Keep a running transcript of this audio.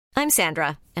I'm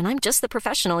Sandra, and I'm just the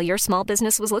professional your small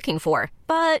business was looking for.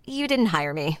 But you didn't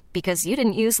hire me because you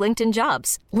didn't use LinkedIn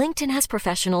Jobs. LinkedIn has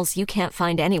professionals you can't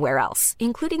find anywhere else,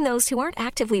 including those who aren't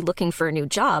actively looking for a new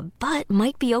job, but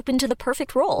might be open to the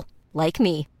perfect role, like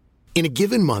me. In a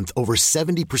given month, over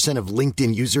 70% of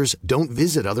LinkedIn users don't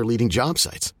visit other leading job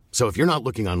sites. So if you're not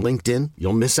looking on LinkedIn,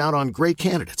 you'll miss out on great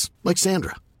candidates like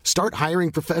Sandra. Start hiring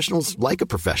professionals like a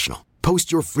professional.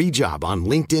 Post your free job on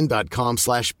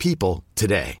linkedin.com/people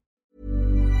today.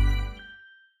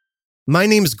 My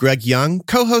name is Greg Young,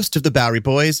 co-host of The Bowery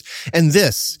Boys, and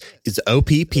this is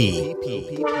OPP.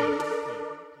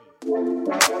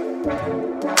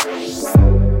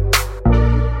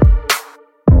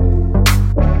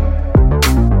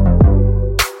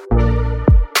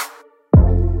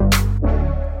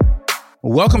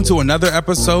 Welcome to another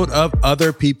episode of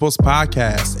Other People's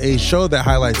Podcast, a show that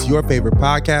highlights your favorite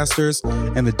podcasters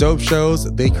and the dope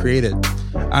shows they created.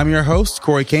 I'm your host,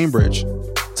 Corey Cambridge.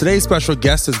 Today's special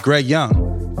guest is Greg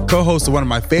Young, co-host of one of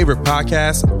my favorite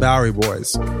podcasts, Bowery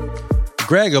Boys.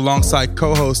 Greg, alongside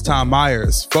co-host Tom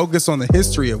Myers, focus on the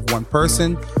history of one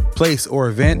person, place, or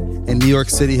event in New York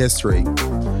City history.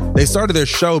 They started their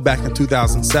show back in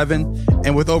 2007,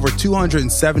 and with over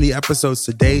 270 episodes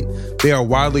to date, they are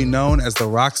widely known as the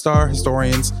rockstar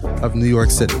historians of New York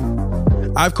City.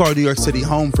 I've called New York City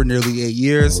home for nearly 8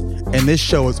 years, and this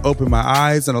show has opened my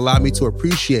eyes and allowed me to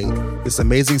appreciate this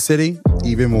amazing city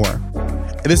even more.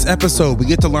 In this episode, we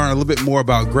get to learn a little bit more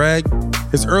about Greg,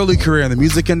 his early career in the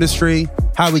music industry,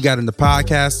 how he got into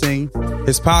podcasting,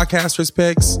 his podcasters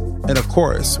picks, and of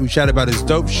course, we chat about his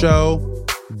dope show,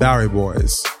 Bowery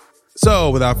Boys. So,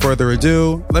 without further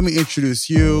ado, let me introduce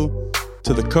you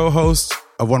to the co-host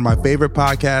of one of my favorite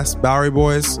podcasts, Bowery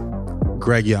Boys,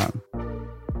 Greg Young.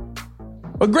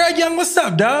 Well, Greg Young, what's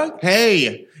up, dog?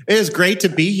 Hey, it is great to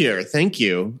be here. Thank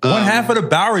you. One half of the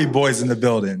Bowery Boys in the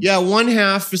building. Yeah, one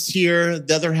half is here.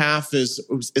 The other half is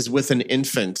with an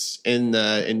infant in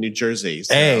New Jersey.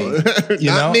 So. Hey,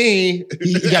 not me.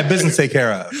 You got business to take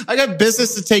care of. I got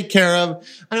business to take care of.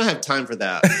 I don't have time for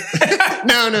that.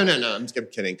 No. I'm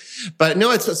kidding. But no,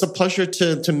 it's a pleasure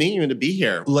to meet you and to be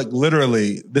here. Like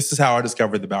literally, this is how I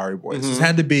discovered the Bowery Boys. Mm-hmm. This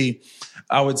had to be,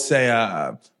 I would say,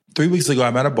 3 weeks ago.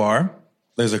 I'm at a bar.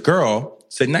 There's a girl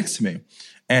sitting next to me.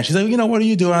 And she's like, what are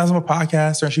you doing? I'm a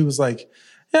podcaster. And she was like,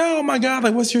 oh my God,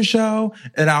 like, what's your show?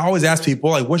 And I always ask people,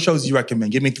 like, what shows do you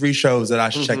recommend? Give me 3 shows that I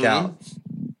should check out.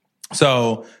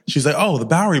 So she's like, the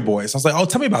Bowery Boys. I was like,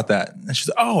 tell me about that. And she's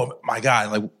like, oh my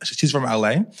God. Like, she's from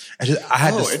LA. And I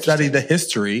had to study the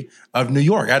history of New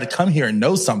York. I had to come here and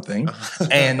know something.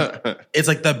 And it's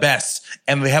like the best.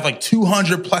 And they have like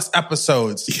 200 plus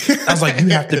episodes. I was like, you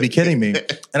have to be kidding me.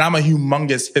 And I'm a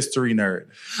humongous history nerd.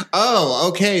 Oh,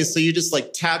 okay. So you just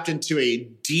like tapped into a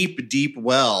deep, deep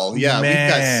well. Yeah, Man.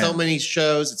 We've got so many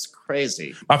shows. It's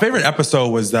crazy. My favorite episode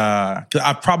was, I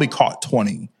probably caught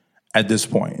 20 at this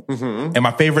point. Mm-hmm. And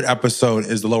my favorite episode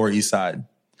is the Lower East Side.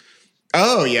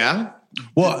 Oh, yeah?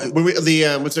 Well, I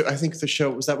think the show,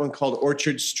 was that one called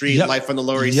Orchard Street, Life on the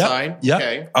Lower East Side? Yeah.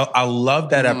 Okay. I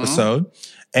love that episode.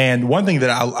 And one thing that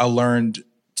I learned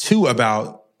too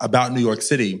about New York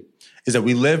City is that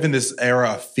we live in this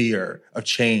era of fear, of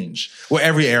change. Well,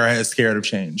 every era is scared of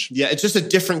change. Yeah, it's just a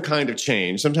different kind of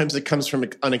change. Sometimes it comes from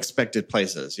unexpected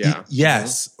places. Yeah.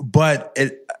 Yes, but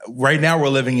right now we're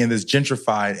living in this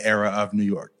gentrified era of New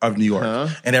York.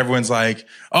 And everyone's like,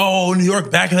 oh, New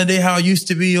York, back in the day, how it used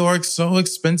to be, New York, so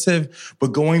expensive.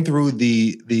 But going through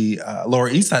the Lower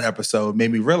East Side episode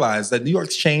made me realize that New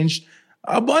York's changed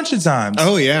a bunch of times.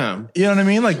 Oh, yeah. You know what I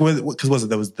mean? Like, because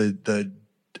there was the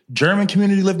German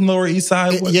community lived in the Lower East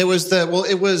Side?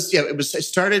 It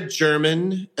started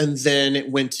German and then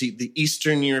it went to the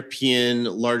Eastern European,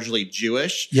 largely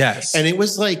Jewish. Yes. And it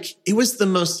was the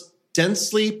most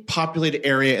densely populated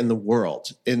area in the world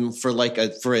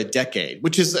for a decade,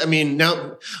 which is,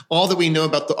 now all that we know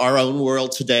about our own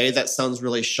world today, that sounds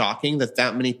really shocking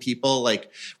that many people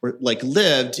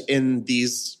lived in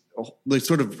these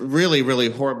sort of really, really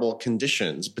horrible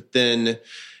conditions. But then,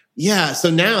 so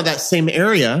now that same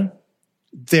area,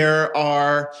 there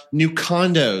are new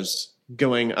condos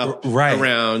going up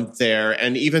around there.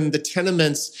 And even the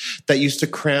tenements that used to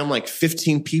cram like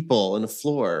 15 people in a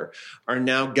floor are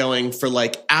now going for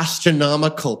like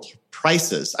astronomical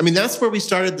prices. That's where we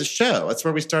started the show. That's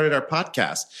where we started our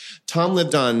podcast. Tom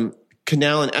lived on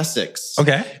Canal in Essex.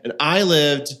 Okay. And I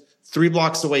lived 3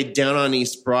 blocks away down on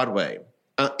East Broadway.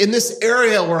 In this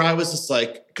area where I was just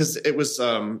like, because it was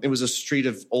a street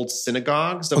of old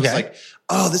synagogues. I was like,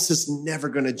 oh, this is never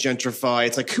going to gentrify.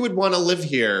 It's like, who would want to live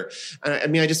here?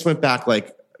 And I just went back a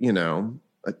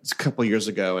couple years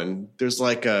ago, and there's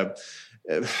like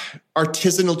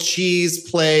artisanal cheese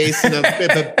place and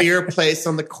a beer place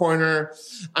on the corner.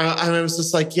 I was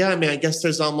just like, yeah, I mean, I guess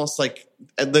there's almost like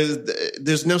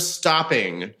there's no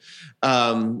stopping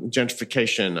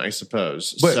gentrification, I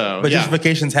suppose. But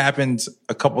gentrification's happened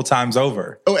a couple times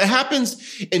over. Oh, it happens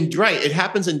it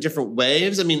happens in different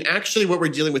waves. I mean, actually what we're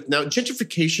dealing with now,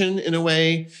 gentrification in a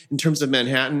way, in terms of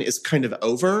Manhattan, is kind of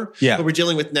over. Yeah. What we're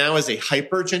dealing with now is a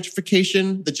hyper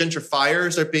gentrification. The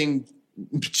gentrifiers are being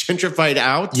gentrified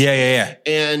out. Yeah.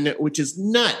 And which is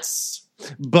nuts.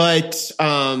 But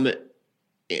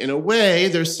in a way,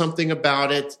 there's something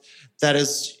about it that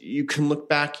is, you can look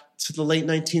back to the late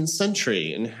 19th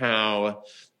century and how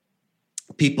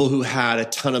people who had a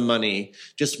ton of money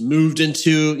just moved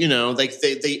into, like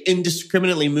they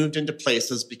indiscriminately moved into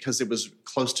places because it was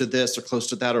close to this or close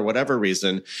to that or whatever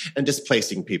reason, and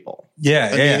displacing people. I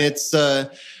mean, it's a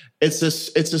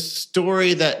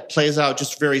story that plays out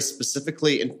just very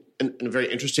specifically in a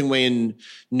very interesting way in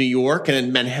New York and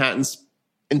in Manhattan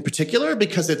in particular,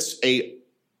 because it's a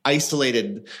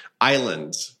isolated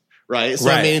island. Right. So,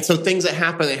 I mean, so things that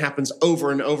happen, it happens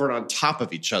over and over and on top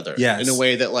of each other in a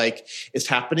way that like is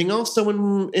happening also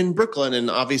in Brooklyn and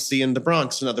obviously in the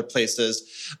Bronx and other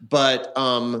places. But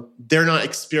they're not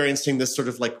experiencing this sort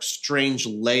of like strange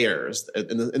layers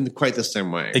in quite the same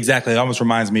way. Exactly. It almost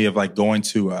reminds me of like going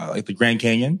to like the Grand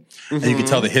Canyon, and you can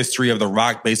tell the history of the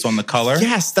rock based on the color.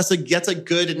 Yes, that's a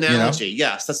good analogy.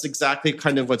 Yes, that's exactly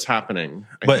kind of what's happening,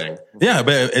 I think. Yeah,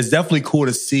 but it's definitely cool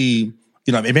to see.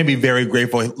 It made me very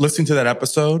grateful. Listening to that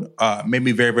episode made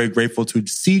me very, very grateful to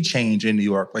see change in New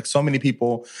York. Like, so many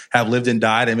people have lived and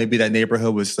died, and maybe that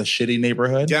neighborhood was a shitty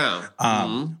neighborhood. Yeah.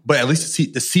 But at least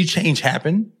to see change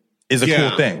happen is a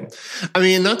cool thing. I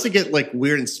mean, not to get like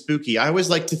weird and spooky. I always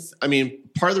like to.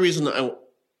 Part of the reason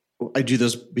we do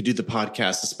the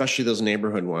podcast, especially those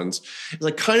neighborhood ones, is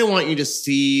I kind of want you to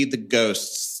see the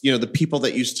ghosts. The people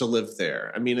that used to live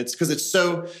there. I mean, it's because it's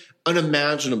so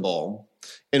unimaginable.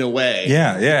 In a way,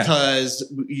 because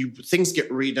things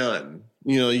get redone.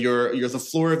 The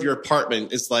floor of your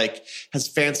apartment has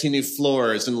fancy new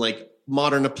floors and like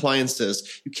modern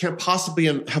appliances. You can't possibly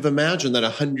have imagined that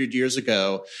 100 years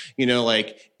ago,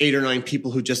 like 8 or 9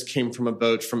 people who just came from a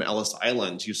boat from Ellis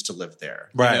Island used to live there.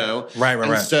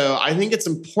 Right. So I think it's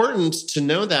important to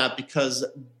know that, because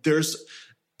there's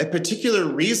a particular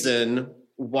reason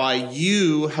why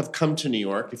you have come to New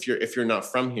York if you're not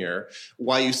from here,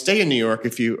 why you stay in New York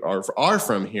if you are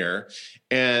from here,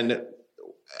 and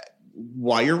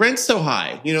why your rent's so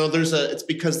high. It's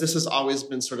because this has always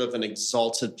been sort of an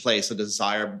exalted place, a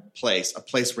desired place, a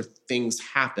place where things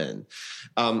happen,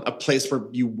 a place where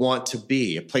you want to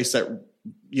be, a place that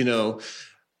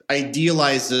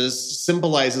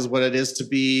symbolizes what it is to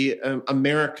be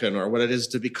American or what it is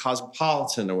to be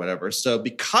cosmopolitan or whatever. So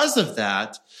because of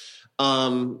that,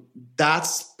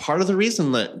 that's part of the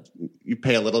reason that you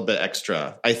pay a little bit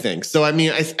extra, I think. So, I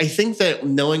mean, I think that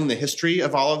knowing the history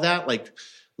of all of that, like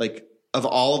of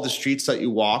all of the streets that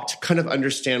you walked, kind of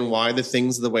understand why the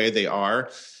things are the way they are.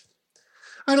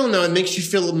 I don't know. It makes you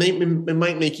feel, it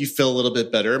might make you feel a little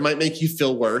bit better. It might make you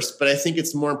feel worse, but I think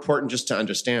it's more important just to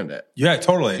understand it. Yeah,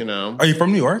 totally. Are you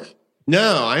from New York?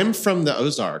 No, I'm from the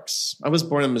Ozarks. I was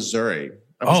born in Missouri.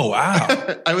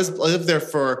 Wow. I lived there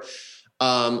for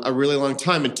a really long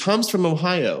time. And Tom's from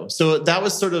Ohio. So that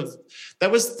was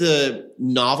the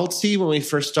novelty when we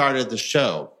first started the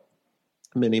show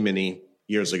many, many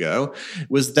years ago,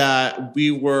 was that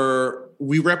we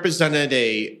represented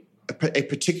a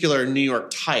particular New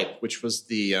York type, which was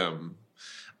the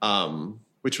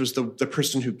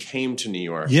person who came to New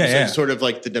York. So sort of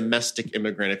like the domestic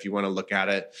immigrant, if you want to look at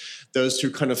it. Those who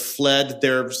kind of fled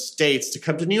their states to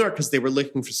come to New York because they were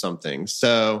looking for something.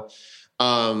 So,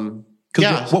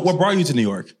 what brought you to New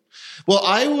York? Well,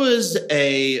 I was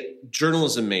a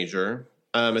journalism major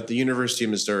at the University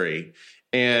of Missouri,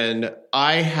 and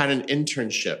I had an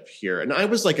internship here, and I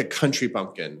was like a country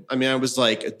bumpkin. I mean, I was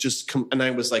like and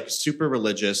I was like super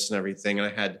religious and everything,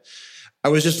 and I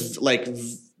was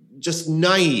just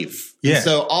naive. Yeah. And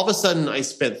so all of a sudden, I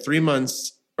spent 3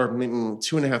 months or maybe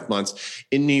 2.5 months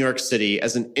in New York City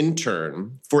as an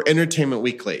intern for Entertainment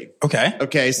Weekly.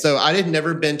 Okay. So I had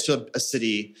never been to a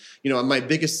city, my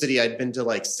biggest city, I'd been to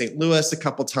like St. Louis a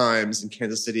couple times and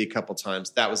Kansas City a couple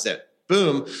times. That was it.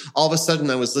 Boom. All of a sudden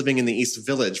I was living in the East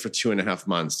Village for 2.5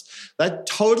 months. That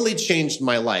totally changed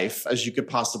my life, as you could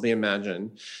possibly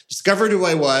imagine. Discovered who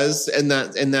I was in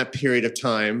that period of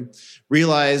time.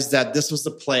 Realized that this was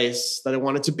the place that I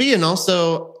wanted to be. And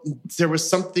also there was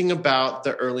something about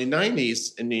the early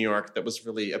 90s in New York that was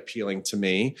really appealing to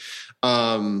me.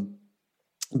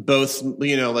 both,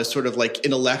 like sort of like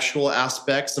intellectual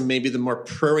aspects and maybe the more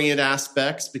prurient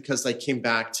aspects, because I came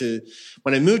back to,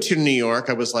 when I moved here to New York,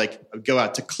 I was like, I'd go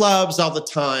out to clubs all the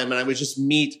time and I would just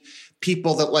meet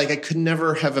people that like I could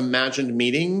never have imagined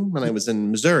meeting when I was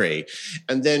in Missouri.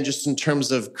 And then just in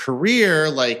terms of career,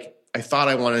 like I thought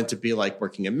I wanted to be like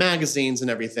working in magazines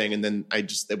and everything. And then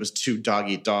it was too dog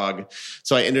eat dog.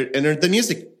 So I entered the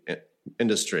music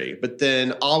industry, but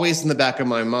then always in the back of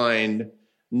my mind,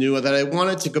 knew that I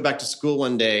wanted to go back to school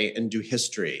one day and do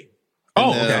history.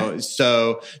 Okay.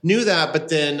 So knew that, but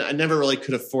then I never really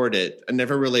could afford it. I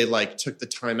never really like took the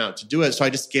time out to do it. So I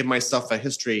just gave myself a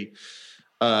history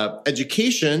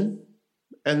education,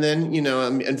 and then,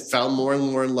 and fell more and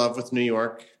more in love with New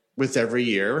York with every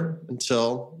year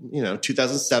until,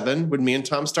 2007 when me and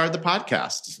Tom started the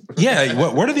podcast.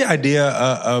 Yeah. Where did the idea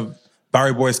of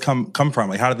Bowery Boys come from?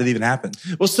 Like, how did that even happen?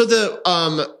 Well, so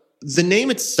the name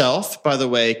itself, by the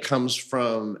way, comes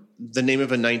from the name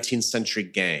of a 19th century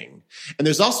gang. And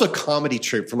there's also a comedy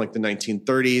troupe from like the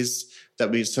 1930s that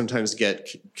we sometimes get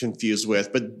confused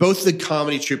with. But both the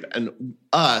comedy troupe and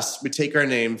us, we take our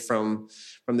name from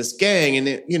this gang.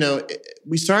 And,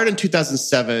 we started in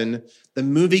 2007. The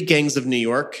movie Gangs of New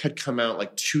York had come out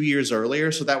like 2 years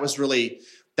earlier. So that was really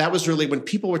when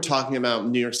people were talking about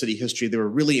New York City history, they were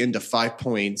really into 5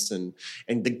 Points and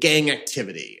the gang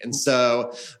activity. And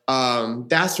so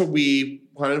that's what we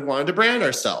wanted to brand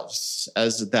ourselves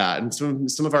as that. And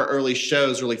some of our early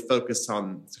shows really focused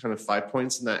on kind of 5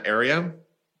 Points in that area.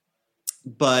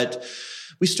 But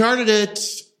we started it,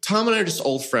 Tom and I are just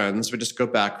old friends. We just go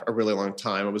back a really long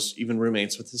time. I was even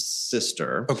roommates with his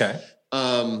sister. Okay.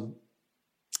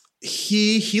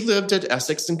 He lived at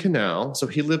Essex and Canal, so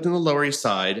he lived in the Lower East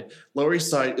Side. Lower East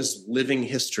Side is living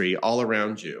history all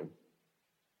around you.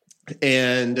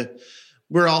 And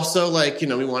we're also like,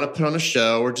 we want to put on a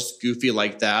show. We're just goofy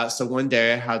like that. So one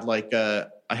day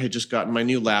I had just gotten my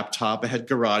new laptop. I had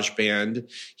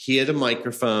GarageBand. He had a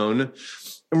microphone.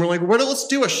 And we're like, let's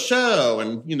do a show.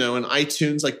 And, in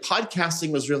iTunes, like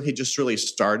podcasting had just really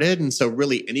started. And so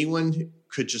really anyone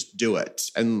could just do it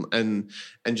and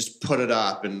just put it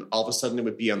up. And all of a sudden it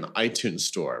would be on the iTunes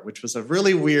store, which was a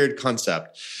really weird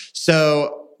concept.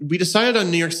 So we decided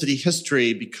on New York City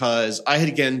history because I had,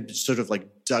 again, sort of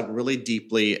like dug really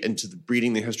deeply into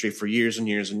reading the history for years and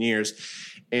years and years.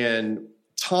 And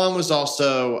Tom was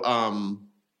also,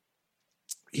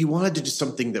 he wanted to do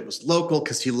something that was local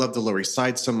because he loved the Lower East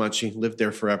Side so much. He lived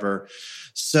there forever.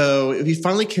 So he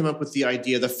finally came up with the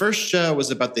idea. The first show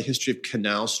was about the history of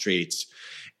Canal Street.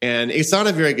 And it's not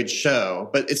a very good show,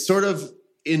 but it's sort of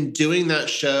in doing that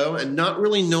show and not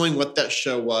really knowing what that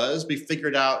show was, we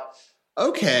figured out,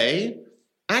 okay,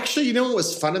 actually, what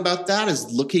was fun about that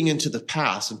is looking into the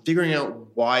past and figuring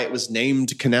out why it was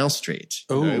named Canal Street.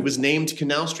 It was named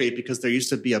Canal Street because there used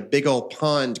to be a big old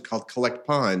pond called Collect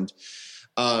Pond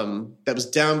that was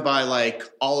down by like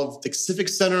all of the Civic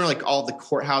Center, like all the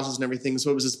courthouses and everything. So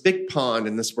it was this big pond,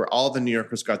 and this where all the New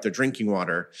Yorkers got their drinking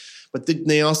water. But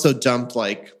they also dumped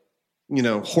like,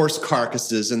 horse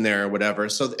carcasses in there or whatever.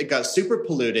 So it got super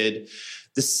polluted.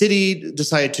 The city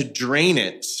decided to drain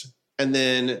it. And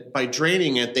then by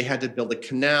draining it, they had to build a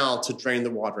canal to drain the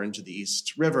water into the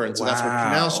East River. And so that's where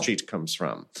Canal Street comes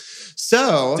from.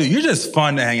 So, dude, you're just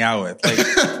fun to hang out with. Like,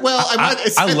 well,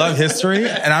 I love history,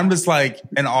 and I'm just like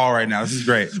in awe right now. This is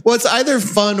great. Well, it's either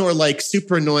fun or like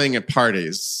super annoying at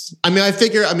parties.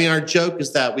 Our joke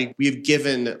is that we've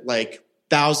given like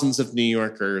thousands of New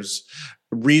Yorkers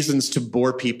reasons to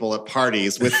bore people at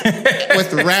parties with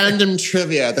random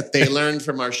trivia that they learned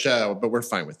from our show, but we're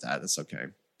fine with that. It's okay.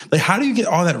 Like, how do you get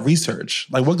all that research?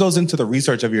 Like, what goes into the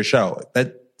research of your show?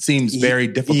 That seems very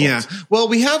difficult. Yeah. Well,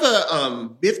 we have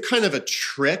kind of a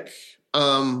trick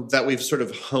that we've sort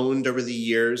of honed over the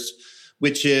years,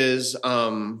 which is,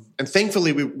 and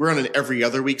thankfully we're on an every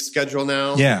other week schedule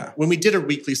now. Yeah. When we did a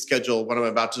weekly schedule, what I'm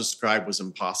about to describe was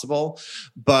impossible.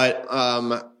 But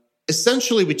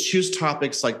essentially, we choose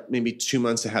topics like maybe 2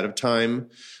 months ahead of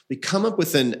time. We come up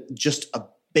with just a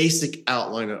basic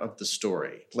outline of the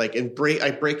story. Like,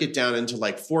 I break it down into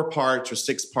like 4 parts or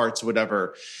 6 parts or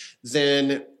whatever.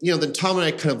 Then Tom and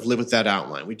I kind of live with that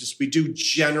outline. We do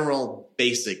general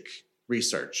basic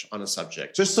research on a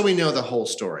subject, just so we know the whole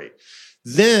story.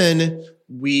 Then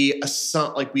we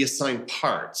assign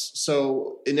parts.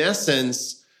 So in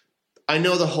essence, I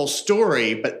know the whole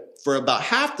story, but for about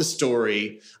half the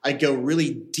story, I go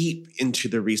really deep into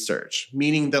the research,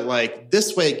 meaning that like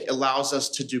this way it allows us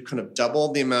to do kind of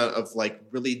double the amount of like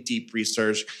really deep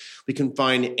research. We can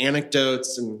find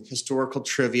anecdotes and historical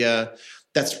trivia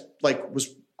that's like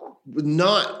was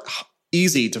not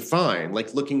easy to find,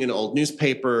 like looking in old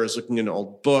newspapers, looking in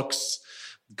old books.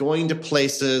 going to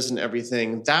places and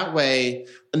everything that way.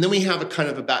 And then we have a kind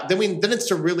of then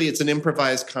it's an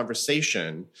improvised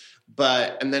conversation,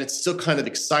 and then it's still kind of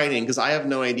exciting because I have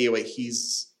no idea what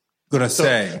he's going to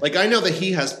say. Like, I know that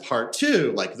he has part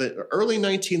 2, like the early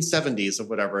 1970s of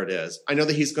whatever it is. I know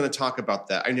that he's going to talk about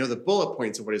that. I know the bullet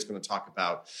points of what he's going to talk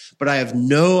about, but I have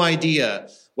no idea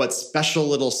what special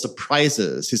little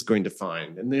surprises he's going to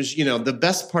find. And there's, the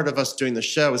best part of us doing the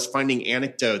show is finding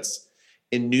anecdotes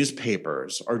in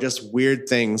newspapers or just weird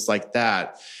things like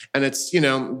that. And it's,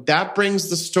 that brings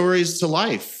the stories to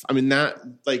life. I mean, that,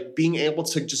 like, being able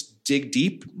to just dig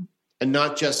deep and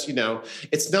not just,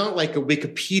 it's not like a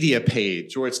Wikipedia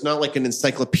page, or it's not like an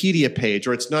encyclopedia page,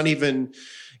 or it's not even,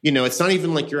 it's not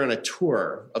even like you're on a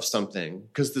tour of something,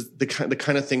 because the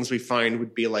kind of things we find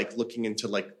would be like looking into,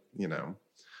 like,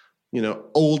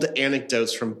 old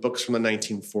anecdotes from books from the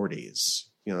 1940s.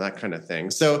 That kind of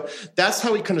thing. So that's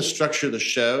how we kind of structure the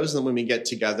shows. And then when we get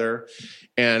together,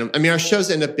 and I mean, our shows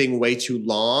end up being way too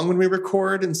long when we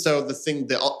record. And so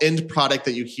the end product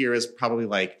that you hear is probably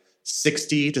like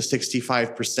 60 to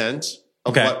 65%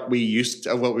 of what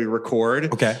we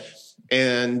record. Okay.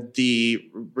 And the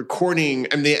recording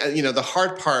and the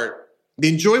hard part, the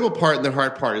enjoyable part and the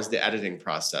hard part is the editing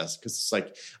process. Cause it's like,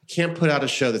 I can't put out a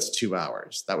show that's 2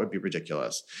 hours. That would be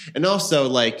ridiculous. And also,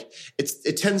 like,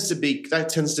 it tends to be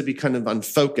kind of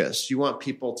unfocused. You want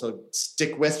people to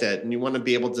stick with it, and you want to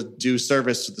be able to do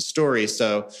service to the story.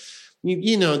 So,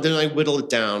 then I whittle it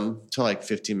down to like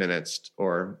 50 minutes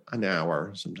or an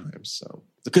hour sometimes. So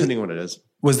depending on what it is.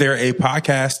 Was there a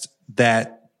podcast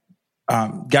that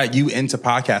got you into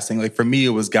podcasting? Like, for me, it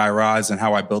was Guy Raz and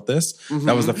How I Built This. Mm-hmm.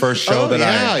 That was the first show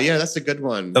that's a good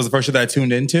one. That was the first show that I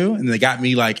tuned into, and they got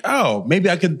me like, oh, maybe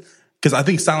I could, because I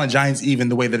think Silent Giants, even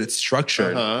the way that it's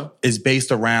structured, is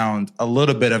based around a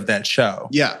little bit of that show.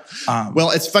 Yeah.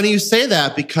 Well, it's funny you say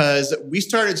that, because we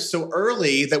started so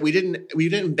early that we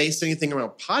didn't base anything around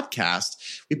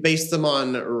podcasts. We based them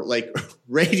on, like,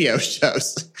 radio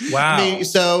shows. Wow. I mean,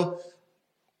 so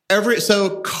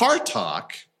Car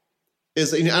Talk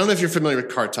is, I don't know if you're familiar with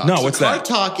Car Talk. No, what's that?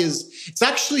 Car Talk it's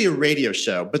actually a radio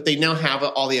show, but they now have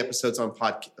all the episodes on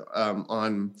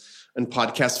in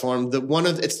podcast form.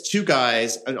 It's 2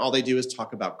 guys, and all they do is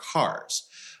talk about cars.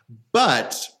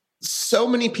 But so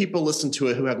many people listen to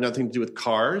it who have nothing to do with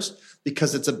cars,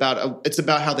 because it's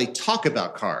about how they talk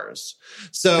about cars.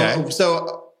 So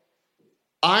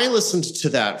I listened to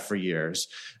that for years.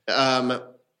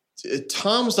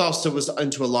 Tom's also was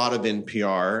into a lot of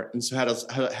NPR, and so had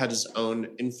his own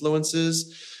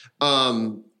influences.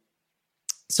 So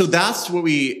that's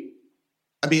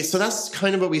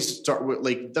kind of what we start with.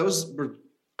 Like, those were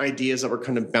ideas that were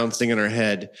kind of bouncing in our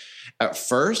head at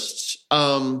first.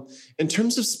 In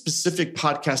terms of specific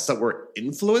podcasts that were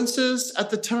influences at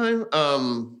the time,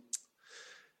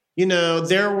 they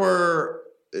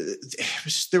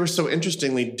were so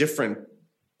interestingly different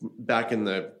back in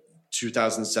the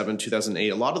 2007, 2008.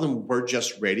 A lot of them were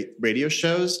just radio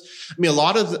shows. I mean, a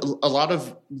lot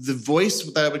of the voice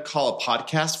that I would call a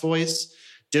podcast voice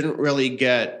didn't really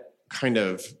get kind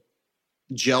of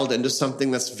gelled into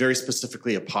something that's very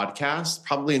specifically a podcast,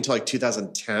 probably until like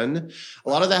 2010. A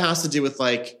lot of that has to do with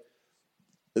like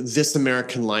This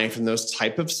American Life and those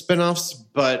type of spinoffs.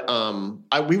 But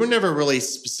we were never really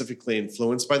specifically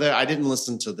influenced by that. I didn't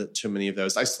listen to too many of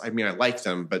those. I mean, I like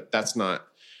them, but that's not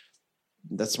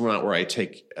where I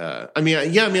take, a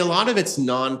lot of it's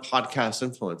non-podcast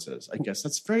influences, I guess.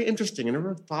 That's very interesting. I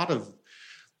never thought of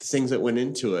the things that went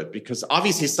into it, because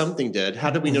obviously something did. How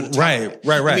did we know to talk? Right.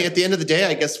 I mean, at the end of the day,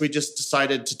 I guess we just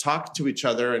decided to talk to each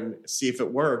other and see if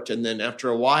it worked. And then after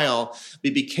a while, we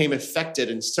became affected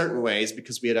in certain ways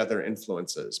because we had other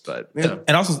influences. But yeah.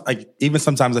 And also, like, even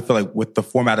sometimes I feel like with the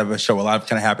format of a show, a lot of it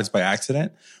kind of happens by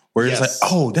accident, where you're just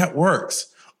like, oh, that works.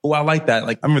 Oh, I like that.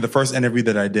 Like, I remember the first interview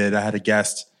that I did, I had a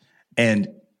guest, and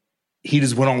he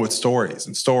just went on with stories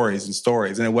and stories and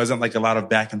stories. And it wasn't like a lot of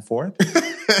back and forth.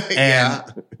 And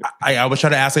I would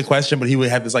try to ask a question, but he would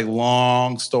have this like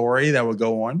long story that would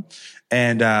go on.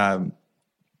 And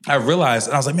I realized,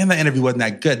 and I was like, man, that interview wasn't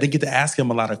that good. Didn't get to ask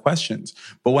him a lot of questions.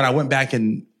 But when I went back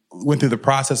and went through the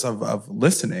process of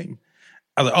listening,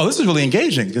 I was like, oh, this is really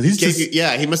engaging, because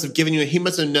he must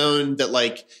have known that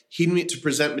like he needed to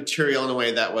present material in a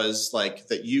way that was like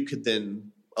that you could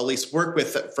then at least work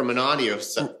with it from an audio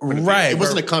set. Right. It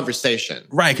wasn't a conversation.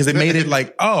 Right. Because it made it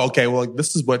like, oh, okay, well,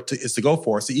 this is what is to go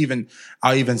for. So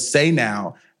I'll even say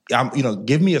now,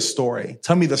 give me a story.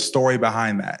 Tell me the story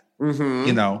behind that.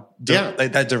 Mm-hmm.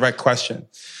 Like that direct question.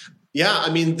 Yeah,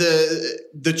 I mean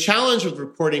the challenge with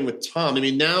reporting with Tom. I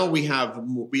mean, now we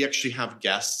actually have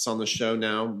guests on the show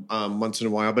now once in a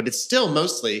while, but it's still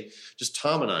mostly just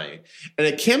Tom and I. And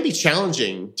it can be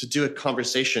challenging to do a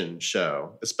conversation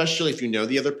show, especially if you know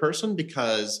the other person,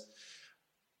 because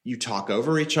you talk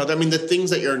over each other. I mean, the things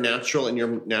that are natural in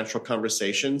your natural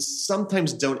conversations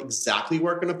sometimes don't exactly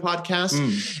work in a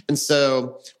podcast, and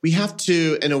so we have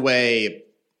to, in a way.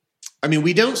 I mean,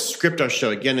 we don't script our show.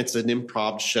 Again, it's an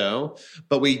improv show,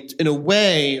 but we, in a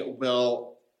way,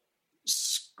 will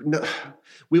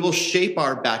shape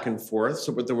our back and forth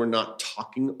so that we're not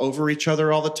talking over each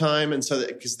other all the time. And so,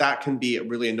 because that can be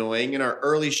really annoying. In our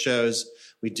early shows,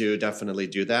 we do definitely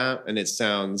do that. And I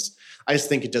just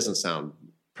think it doesn't sound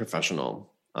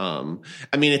professional. I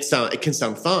mean, it can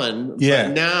sound fun. Yeah.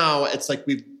 But now it's like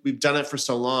we've done it for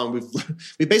so long.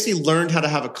 We've basically learned how to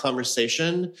have a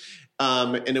conversation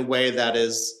in a way that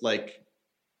is like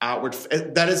outward.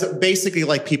 That is basically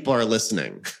like people are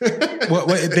listening. well,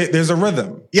 there's a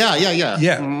rhythm. Yeah.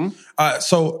 Mm-hmm.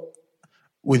 So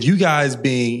with you guys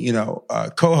being,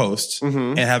 co-hosts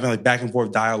and having like back and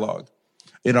forth dialogue,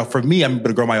 for me, I'm able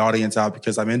to grow my audience out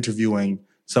because I'm interviewing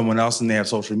someone else and they have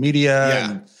social media.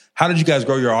 Yeah. And how did you guys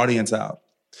grow your audience out?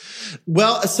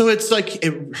 Well, so it's like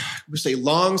it was a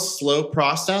long, slow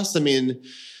process. I mean,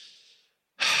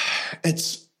 it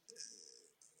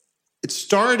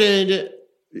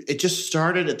just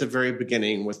started at the very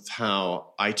beginning with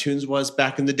how iTunes was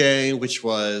back in the day, which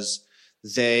was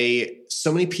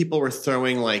so many people were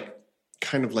throwing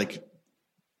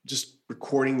just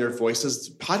recording their voices.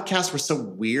 Podcasts were so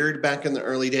weird back in the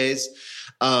early days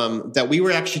that we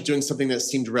were actually doing something that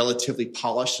seemed relatively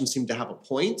polished and seemed to have a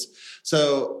point.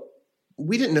 So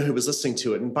we didn't know who was listening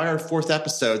to it. And by our 4th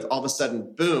episode, all of a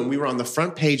sudden, boom, we were on the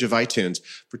front page of iTunes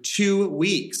for 2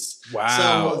 weeks.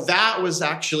 Wow. So that was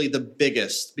actually the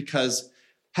biggest, because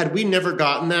had we never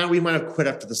gotten that, we might have quit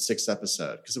after the 6th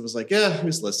episode, because it was like, yeah,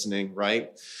 who's listening,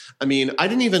 right? I mean, I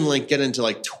didn't even get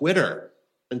into Twitter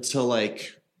until when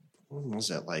was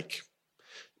it,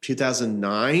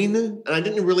 2009? And I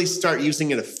didn't really start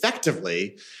using it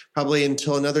effectively probably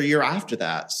until another year after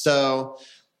that. So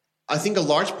I think a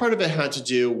large part of it had to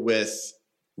do with,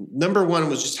 number one,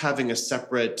 was just having a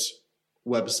separate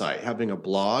website, having a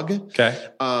blog. Okay.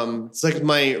 It's like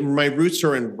my roots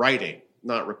are in writing,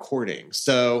 not recording.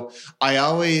 So I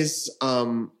always,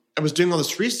 I was doing all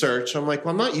this research. I'm like,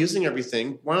 well, I'm not using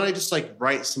everything. Why don't I just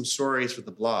write some stories for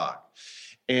the blog?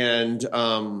 And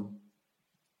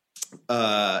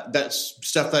that's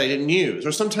stuff that I didn't use,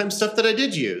 or sometimes stuff that I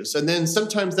did use. And then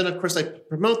sometimes of course, I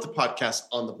promote the podcast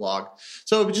on the blog.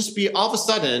 So it would just be all of a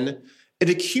sudden, it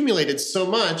accumulated so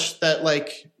much that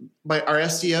our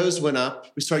SEOs went up.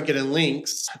 We started getting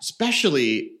links,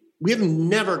 especially we have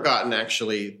never gotten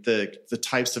actually the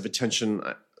types of attention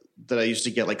that I used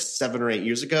to get 7 or 8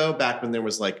 years ago, back when there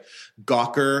was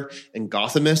Gawker and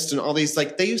Gothamist and all these,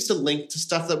 they used to link to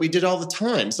stuff that we did all the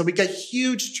time. So we got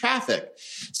huge traffic.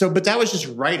 So, but that was just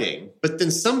writing. But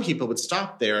then some people would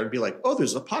stop there and be like, oh,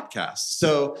 there's a podcast.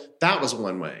 So that was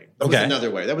one way. That was another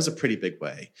way. That was a pretty big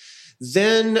way.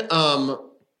 Then I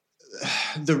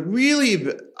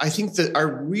think that our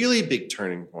really big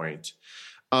turning point,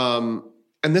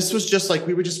 and this was just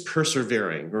we were just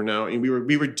persevering, and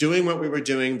we were doing what we were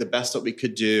doing, the best that we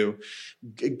could do,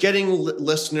 getting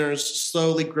listeners,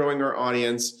 slowly growing our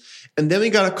audience. And then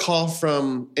we got a call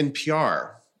from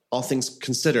NPR, All Things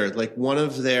Considered. One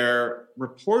of their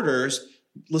reporters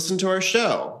listened to our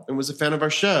show and was a fan of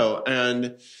our show.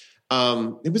 And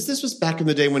this was back in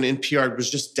the day when NPR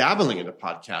was just dabbling into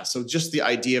podcasts. So just the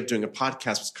idea of doing a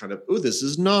podcast was kind of, this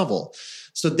is novel.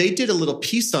 So they did a little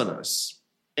piece on us.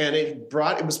 And it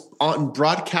was on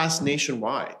broadcast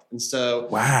nationwide. And so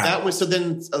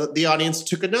then the audience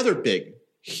took another big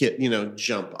hit,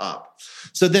 jump up.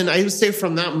 So then I would say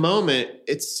from that moment,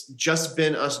 it's just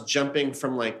been us jumping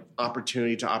from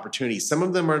opportunity to opportunity. Some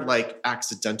of them are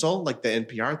accidental, the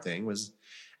NPR thing was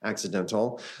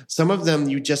accidental. Some of them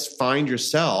you just find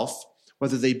yourself,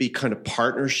 whether they be kind of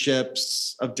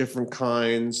partnerships of different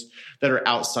kinds that are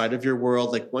outside of your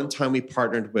world. One time we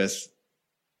partnered with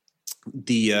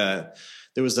there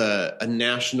was a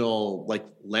national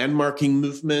landmarking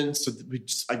movement. So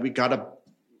we got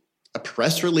a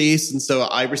press release. And so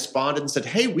I responded and said,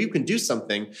 hey, we can do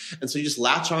something. And so you just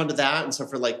latch onto that. And so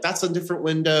for that's a different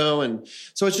window. And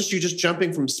so it's just, you're just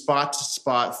jumping from spot to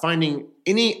spot, finding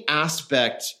any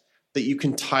aspect that you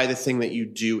can tie the thing that you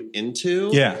do into.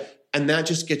 Yeah. And that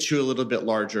just gets you a little bit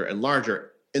larger and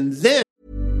larger. And then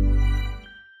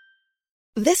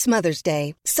This Mother's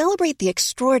Day, celebrate the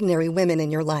extraordinary women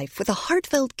in your life with a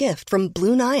heartfelt gift from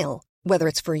Blue Nile. Whether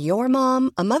it's for your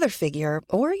mom, a mother figure,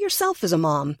 or yourself as a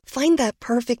mom, find that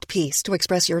perfect piece to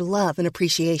express your love and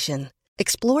appreciation.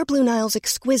 Explore Blue Nile's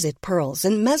exquisite pearls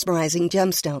and mesmerizing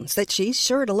gemstones that she's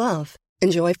sure to love.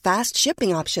 Enjoy fast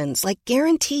shipping options like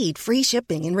guaranteed free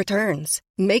shipping and returns.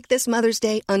 Make this Mother's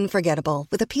Day unforgettable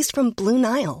with a piece from Blue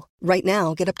Nile. Right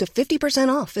now, get up to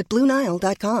 50% off at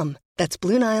BlueNile.com. That's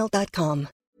BlueNile.com.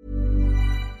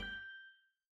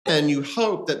 And you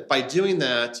hope that by doing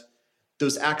that,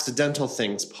 those accidental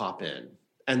things pop in.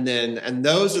 And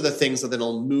those are the things that then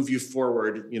will move you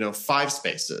forward, 5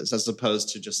 spaces as opposed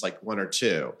to just like 1 or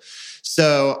 2.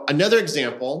 So another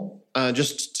example,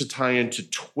 just to tie into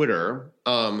Twitter,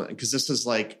 because this is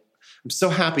like, I'm so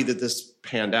happy that this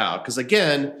panned out. Because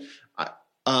again, I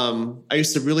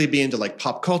used to really be into like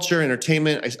pop culture,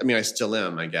 entertainment. I still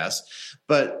am, I guess.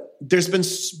 But there's been,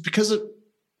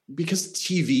 because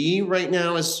TV right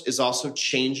now is also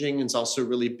changing. It's also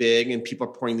really big, and people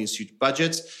are pouring these huge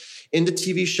budgets into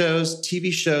TV shows.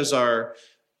 TV shows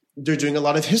they're doing a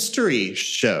lot of history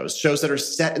shows that are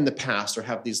set in the past or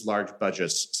have these large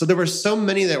budgets. So there were so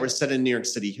many that were set in New York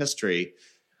City history.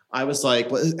 I was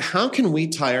like, well, how can we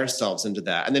tie ourselves into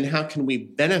that? And then how can we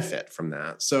benefit from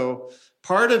that? So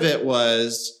part of it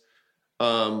was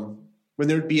when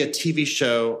there would be a TV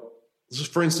show,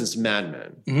 for instance, Mad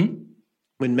Men. Mm-hmm.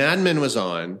 When Mad Men was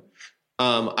on,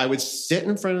 I would sit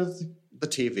in front of the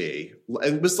TV.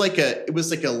 It was like an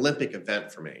Olympic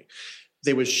event for me.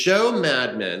 They would show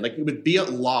Mad Men, like it would be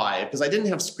live because I didn't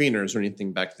have screeners or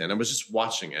anything back then. I was just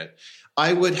watching it.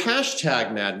 I would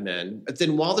hashtag Mad Men, but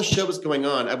then while the show was going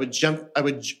on, I would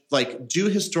do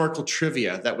historical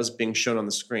trivia that was being shown on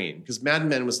the screen because Mad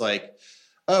Men was like,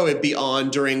 oh, it'd be on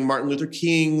during Martin Luther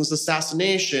King's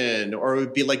assassination, or it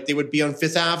would be like they would be on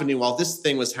Fifth Avenue while this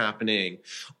thing was happening,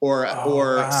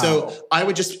 wow. So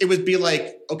it would be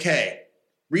like, okay,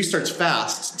 research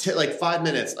fast, like 5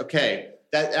 minutes. Okay,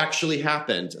 that actually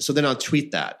happened. So then I'll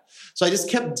tweet that. So I just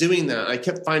kept doing that. I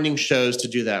kept finding shows to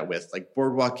do that with, like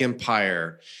Boardwalk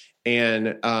Empire.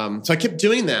 And so I kept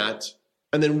doing that.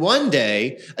 And then one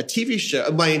day, a TV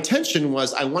show, my intention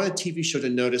was I want a TV show to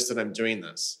notice that I'm doing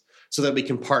this so that we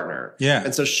can partner. Yeah.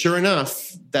 And so sure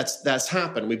enough, that's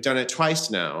happened. We've done it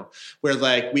twice now, where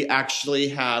like we actually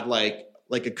had like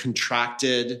a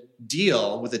contracted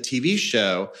deal with a TV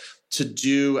show to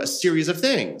do a series of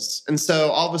things. And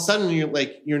so all of a sudden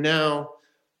you're now,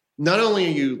 not only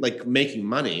are you like making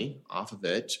money off of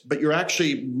it, but you're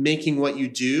actually making what you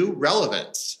do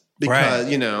relevant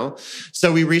because, right.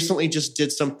 So we recently just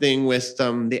did something with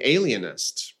The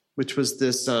Alienist, which was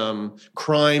this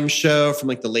crime show from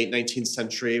like the late 19th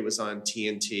century. It was on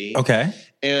TNT. Okay.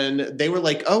 And they were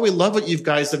like, oh, we love what you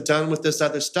guys have done with this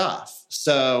other stuff.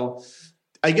 So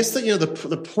I guess that,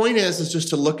 the point is just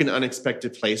to look in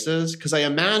unexpected places. Because I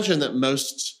imagine that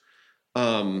most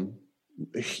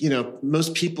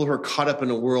people who are caught up in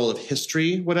a world of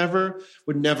history, whatever,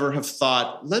 would never have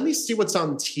thought, let me see what's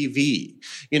on TV,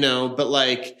 but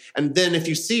like, and then if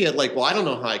you see it, like, well, I don't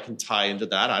know how I can tie into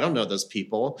that. I don't know those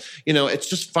people, it's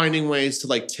just finding ways to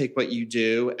like take what you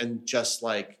do and just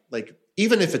like,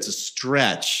 even if it's a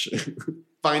stretch,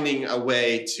 finding a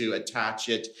way to attach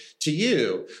it to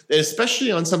you, and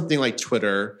especially on something like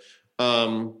Twitter,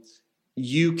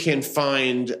 you can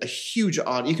find a huge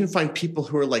audience. You can find people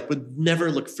who are like, would never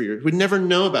know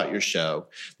about your show.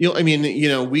 We've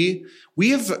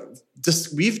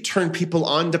turned people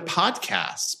on to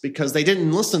podcasts because they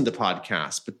didn't listen to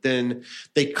podcasts, but then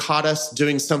they caught us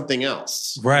doing something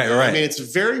else. Right. Right. I mean, it's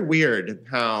very weird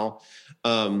how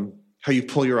you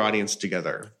pull your audience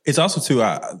together. It's also too,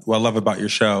 what I love about your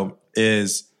show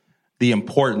is the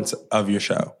importance of your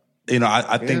show.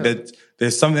 I think that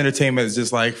there's some entertainment that's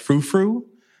just like frou-frou.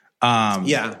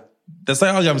 That's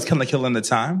like, oh, I'm just kind of killing the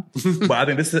time. But I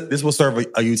think this will serve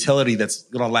a utility that's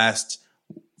going to last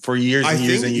for years and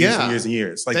years and years and years and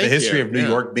years. Like the history of New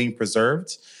York being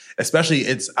preserved, especially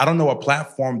I don't know a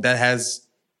platform that has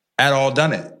at all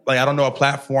done it. Like, I don't know a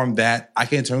platform that I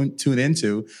can tune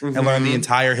into and learn the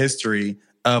entire history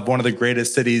of one of the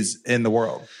greatest cities in the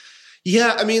world.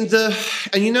 Yeah, I mean,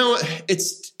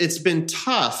 it's been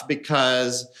tough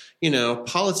because,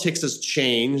 politics has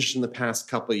changed in the past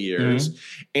couple of years.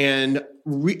 And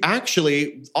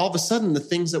actually, all of a sudden, the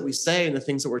things that we say and the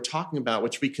things that we're talking about,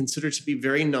 which we consider to be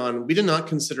we do not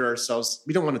consider ourselves,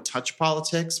 we don't want to touch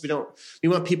politics. We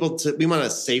want a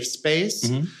safe space.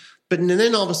 But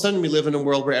then all of a sudden we live in a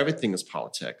world where everything is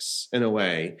politics in a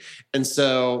way. And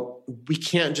so we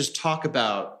can't just talk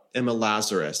about Emma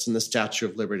Lazarus and the Statue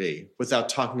of Liberty without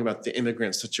talking about the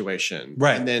immigrant situation.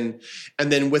 Right. And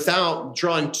then without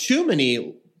drawing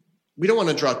we don't want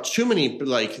to draw too many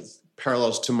like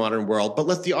parallels to modern world, but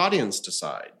let the audience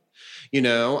decide. You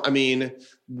know, I mean,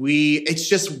 it's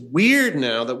just weird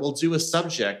now that we'll do a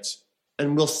subject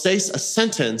and we'll say a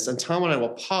sentence and Tom and I will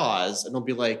pause and we'll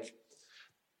be like,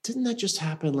 didn't that just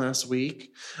happen last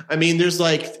week? I mean, there's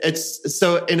like, it's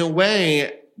so in a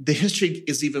way, the history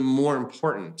is even more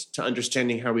important to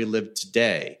understanding how we live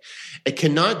today. It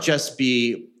cannot just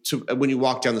be when you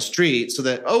walk down the street so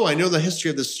that, oh, I know the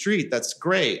history of the street. That's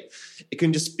great. It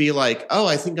can just be like, oh,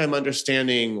 I think I'm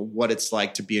understanding what it's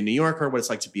like to be a New Yorker, what it's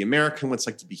like to be American, what it's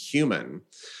like to be human,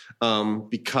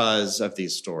 because of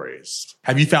these stories.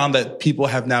 Have you found that people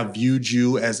have now viewed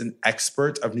you as an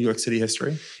expert of New York City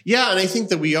history? Yeah, and I think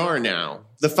that we are now.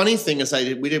 The funny thing is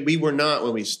we were not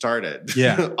when we started,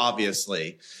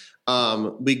 obviously.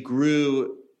 We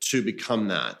grew to become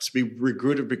that. We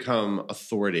grew to become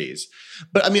authorities.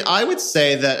 But I mean, I would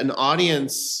say that an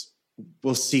audience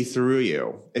will see through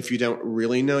you if you don't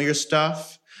really know your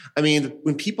stuff. I mean,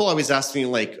 when people always ask me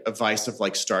like advice of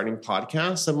like starting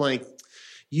podcasts, I'm like,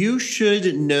 you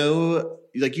should know,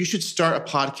 like you should start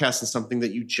a podcast on something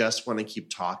that you just want to keep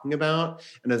talking about.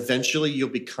 And eventually you'll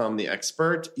become the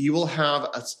expert. You will have,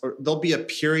 there'll be a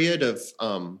period of,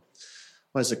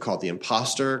 what is it called? The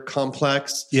imposter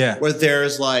complex. Yeah. Where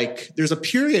there's a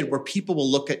period where people will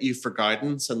look at you for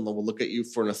guidance and will look at you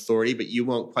for an authority, but you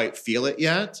won't quite feel it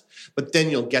yet. But then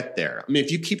you'll get there. I mean,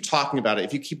 if you keep talking about it,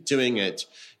 if you keep doing it,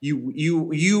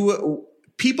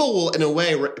 people will in a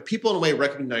way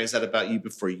recognize that about you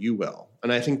before you will.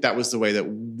 And I think that was the way that,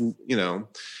 you know,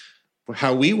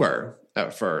 how we were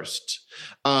at first.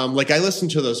 Like I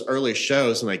listened to those early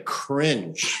shows and I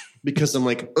cringe. Because I'm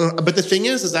like, but the thing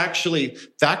is actually,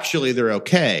 factually, they're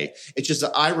okay. It's just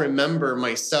that I remember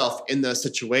myself in the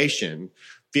situation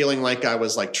feeling like I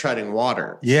was like treading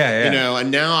water. Yeah. You know, and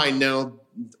now I know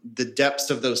the depths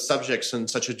of those subjects in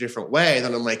such a different way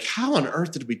that I'm like, how on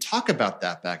earth did we talk about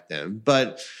that back then?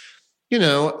 But, you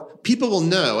know, people will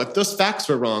know. If those facts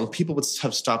were wrong, people would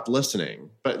have stopped listening.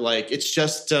 But like, it's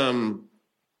just, and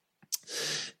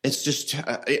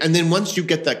then once you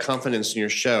get that confidence in your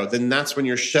show, then that's when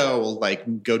your show will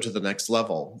like go to the next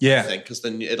level. Yeah. I think, because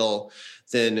then you'll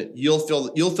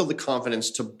feel the confidence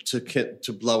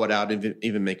to blow it out and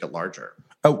even make it larger.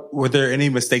 Oh, were there any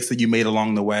mistakes that you made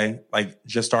along the way? Like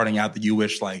just starting out that you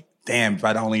wish like, damn, if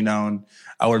I'd only known,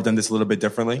 I would have done this a little bit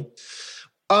differently?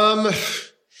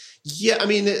 Yeah, I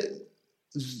mean,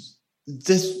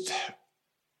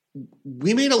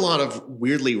 we made a lot of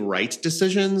weirdly right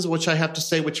decisions, which I have to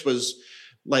say, which was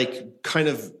like kind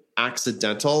of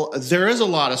accidental. There is a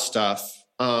lot of stuff.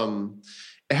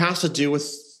 It has to do with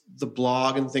the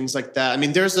blog and things like that. I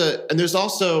mean, there's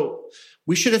also,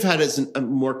 we should have had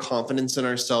more confidence in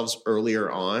ourselves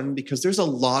earlier on, because there's a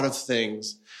lot of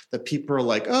things that people are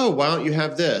like, oh, why don't you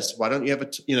have this? Why don't you have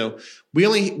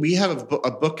we have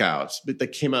a book out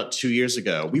that came out 2 years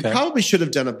ago. We probably should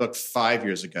have done a book 5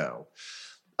 years ago.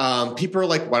 People are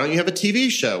like, why don't you have a TV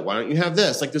show? Why don't you have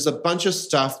this? Like, there's a bunch of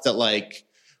stuff that like,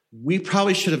 we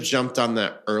probably should have jumped on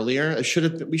that earlier.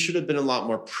 We should have been a lot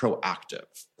more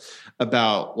proactive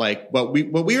about like what we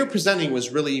were presenting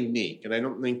was really unique. And I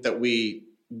don't think that we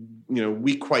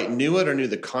quite knew it or knew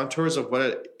the contours of what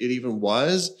it even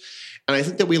was. And I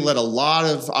think that we let a lot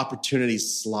of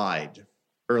opportunities slide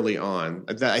early on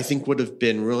that I think would have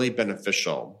been really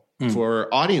beneficial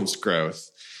for audience growth.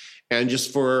 And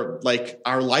just for like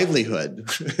our livelihood.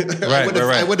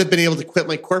 I would have been able to quit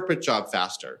my corporate job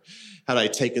faster had I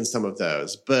taken some of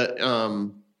those. But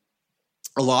a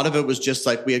lot of it was just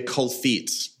like we had cold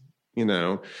feet, you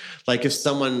know, like if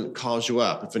someone calls you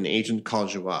up, if an agent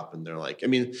calls you up and they're like, I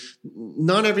mean,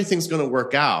 not everything's going to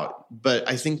work out, but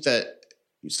I think that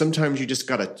sometimes you just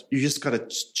gotta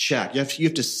check. You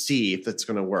have to see if that's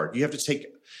going to work. You have to take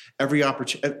every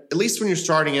opportunity, at least when you're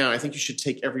starting out. I think you should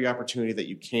take every opportunity that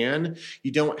you can.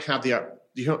 You don't have the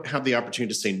opportunity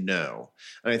to say no.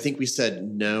 And I think we said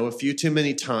no a few too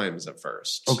many times at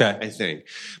first. Okay. I think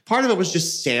part of it was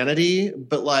just sanity,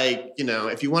 but like, you know,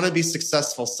 if you want to be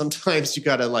successful, sometimes you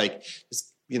got to like,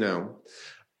 just, you know,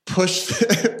 push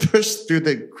through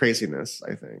the craziness,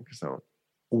 I think. So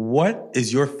what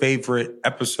is your favorite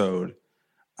episode,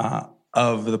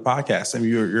 of the podcast? I mean,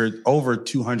 you're over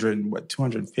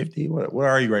 250? What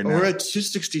are you right now? We're at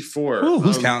 264. Ooh,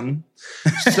 who's counting?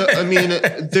 So, I mean,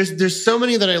 there's so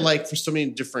many that I like in so many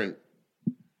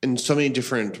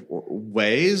different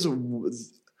ways.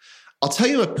 I'll tell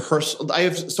you I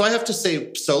have to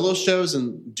say solo shows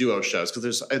and duo shows,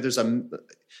 because there's Tom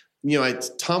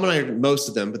and I are most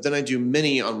of them, but then I do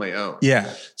many on my own. Yeah.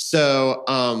 So,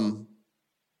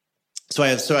 I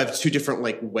have two different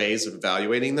like ways of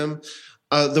evaluating them.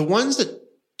 The ones that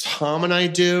Tom and I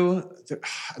do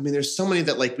there's so many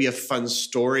that like we have fun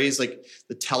stories. Like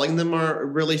the telling them are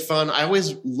really fun. I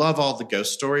always love all the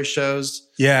ghost story shows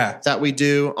that we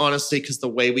do, honestly, because the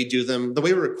way we do them, the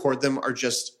way we record them are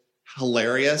just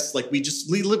hilarious. Like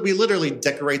we literally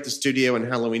decorate the studio in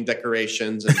Halloween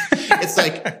decorations. And it's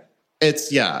like,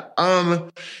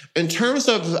 in terms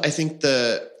of, I think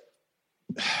the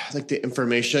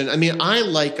information, I mean, I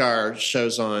like our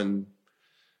shows on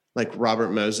like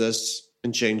Robert Moses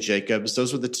and Jane Jacobs.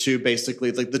 Those were the two,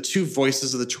 basically, like the two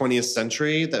voices of the 20th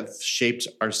century that shaped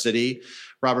our city.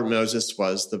 Robert Moses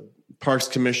was the parks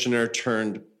commissioner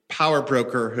turned power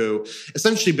broker who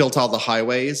essentially built all the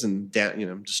highways and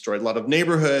destroyed a lot of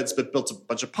neighborhoods, but built a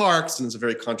bunch of parks and is a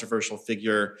very controversial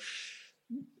figure.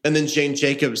 And then Jane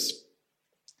Jacobs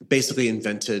basically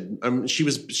invented,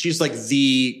 she's like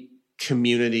the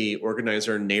community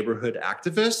organizer, neighborhood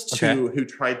activist who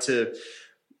tried to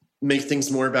make things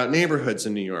more about neighborhoods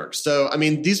in New York. So, I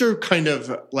mean, these are kind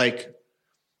of like,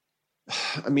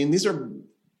 these are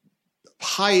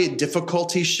high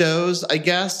difficulty shows, I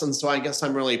guess. And so I guess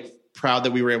I'm really proud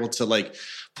that we were able to like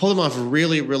pull them off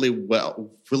really, really well.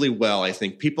 I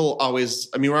think people always,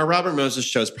 our Robert Moses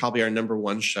show is probably our number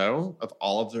one show of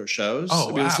all of their shows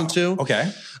that we listen to.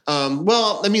 Okay.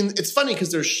 Well, I mean, it's funny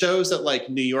because there's shows that like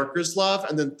New Yorkers love.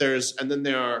 And then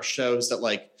there are shows that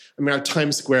like, our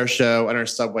Times Square show and our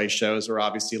subway shows are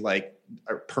obviously like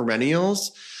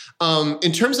perennials.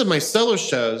 In terms of my solo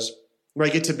shows, where I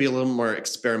get to be a little more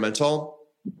experimental.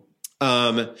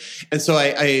 And so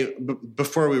I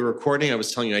before we were recording, I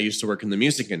was telling you I used to work in the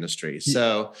music industry.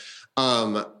 So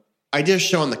I did a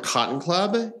show on the Cotton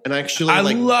Club, and I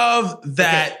love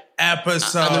that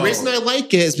episode. And the reason I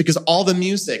like it is because all the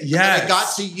music that I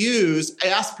got to use, I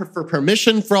asked for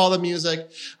permission for all the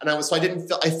music, and I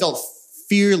felt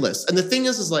fearless. And the thing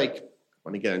is like, I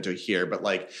want to get into it here, but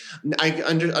like, I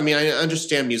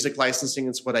understand music licensing.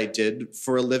 It's what I did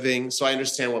for a living. So I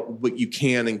understand what you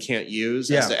can and can't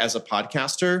use as a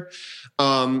podcaster.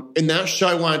 In that show,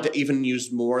 I wanted to even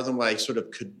use more than what I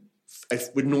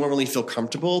would normally feel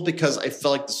comfortable, because I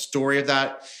felt like the story of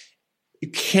that, you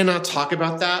cannot talk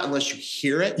about that unless you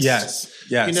hear it. Yes.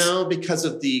 Because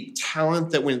of the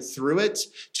talent that went through it.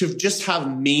 To just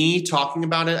have me talking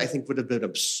about it, I think would have been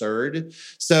absurd.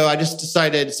 So I just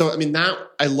decided,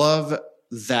 I love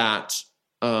that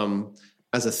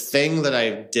as a thing that I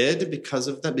did because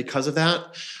of that.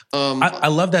 I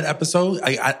love that episode.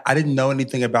 I didn't know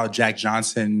anything about Jack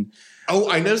Johnson. Oh,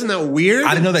 I know. Isn't that weird?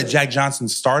 I didn't know that Jack Johnson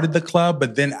started the club,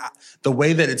 but then the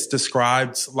way that it's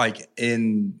described, like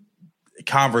in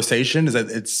conversation, is that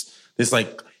it's this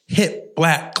like hip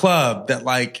black club that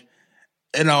like,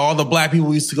 all the black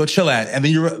people used to go chill at. And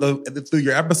then through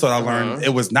your episode, I learned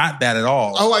it was not that at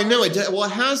all. Oh, I know. Well,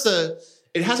 it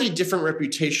has a different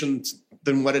reputation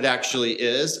than what it actually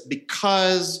is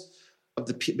because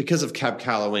of Cab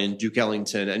Calloway and Duke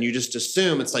Ellington, and you just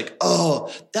assume it's like,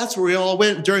 oh, that's where we all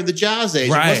went during the Jazz Age.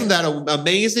 Right. Wasn't that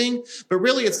amazing? But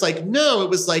really, it's like, no,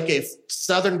 it was like a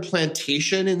Southern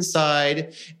plantation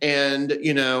inside, and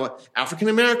African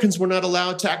Americans were not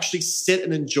allowed to actually sit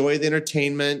and enjoy the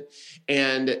entertainment.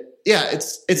 And yeah,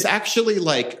 it's actually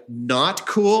like not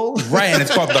cool, right? And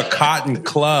it's called the Cotton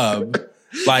Club.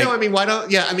 Like, no, why don't?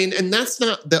 Yeah, and that's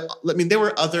not there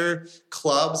were other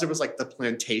clubs. There was like the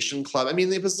Plantation Club.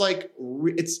 It was like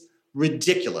it's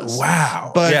ridiculous.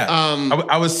 Wow. But yeah.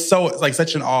 I was so like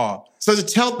such an awe. So to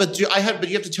tell, but you have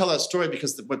to tell that story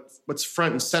because what's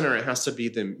front and center, it has to be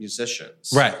the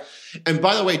musicians, right? And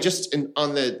by the way, just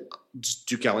on the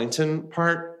Duke Ellington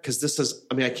part, because this is,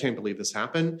 I can't believe this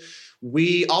happened.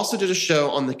 We also did a show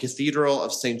on the Cathedral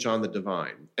of St. John the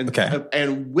Divine.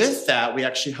 And with that, we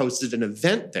actually hosted an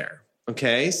event there.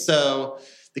 Okay. So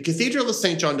the Cathedral of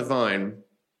St. John Divine,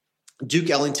 Duke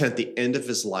Ellington at the end of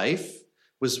his life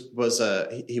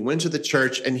he went to the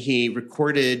church and he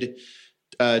recorded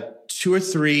 2 or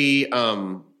 3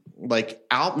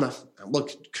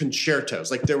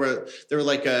 concertos. Like there were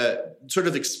like a sort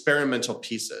of experimental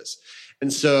pieces.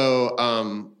 And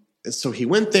so he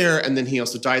went there, and then he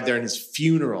also died there, and his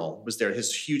funeral was there.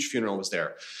 His huge funeral was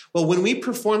there. Well, when we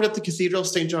performed at the Cathedral of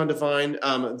St. John Divine,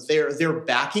 their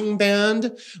backing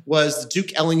band was the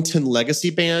Duke Ellington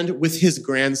Legacy Band with his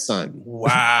grandson.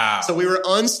 Wow. So we were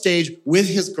on stage with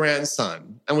his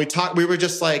grandson, and we talked to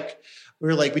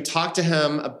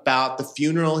him about the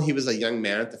funeral. He was a young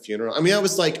man at the funeral. It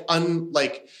was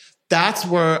that's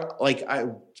where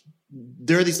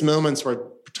there are these moments where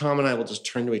Tom and I will just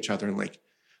turn to each other and like,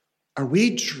 are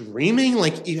we dreaming?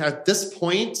 Like at this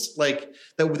point, like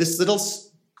that this little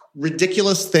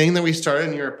ridiculous thing that we started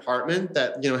in your apartment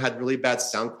that, had really bad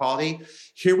sound quality.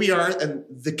 Here we are in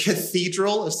the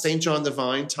Cathedral of St. John the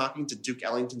Vine talking to Duke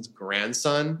Ellington's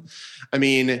grandson. I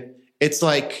mean, it's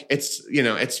like,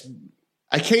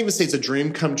 I can't even say it's a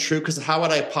dream come true, because how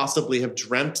would I possibly have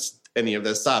dreamt any of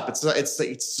this up? It's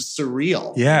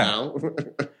surreal. Yeah.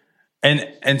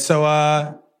 And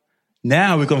so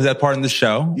now we come to that part in the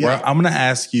show where I'm going to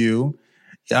ask you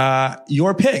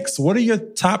your picks. What are your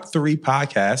top 3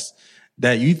 podcasts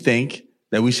that you think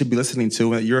that we should be listening to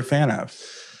and that you're a fan of?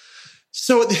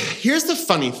 So here's the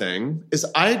funny thing is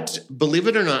believe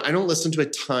it or not, I don't listen to a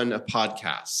ton of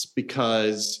podcasts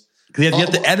because you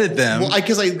have to edit them. Well,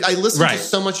 because I listen to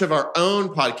so much of our own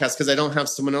podcasts because I don't have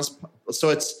someone else.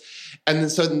 So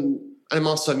I'm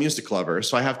also a music lover.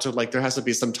 So I have to there has to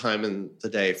be some time in the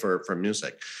day for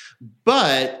music.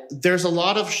 But there's a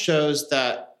lot of shows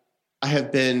that I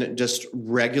have been just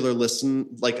regular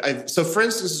listen. So for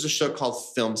instance, there's a show called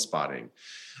Film Spotting,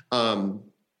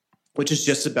 which is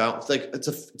just about it's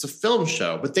a film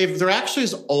show, but they're actually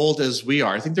as old as we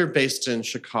are. I think they're based in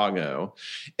Chicago.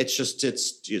 It's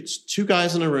 2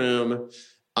 guys in a room.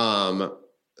 They're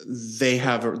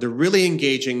really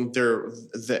engaging.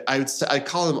 I'd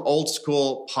call them old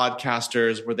school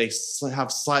podcasters where they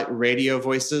have slight radio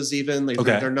voices even.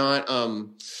 They're not,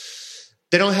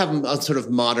 they don't have a sort of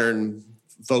modern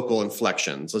vocal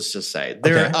inflections, let's just say.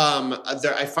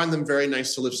 I find them very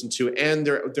nice to listen to, and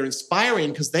they're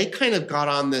inspiring because they kind of got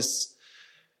on this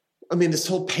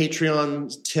whole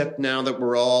Patreon tip now that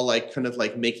we're all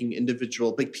making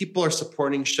individual, people are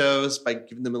supporting shows by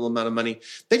giving them a little amount of money.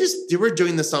 They were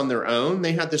doing this on their own.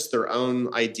 They had their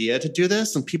own idea to do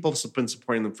this, and people have been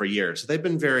supporting them for years. So they've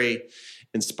been very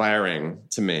inspiring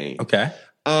to me. Okay.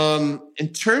 In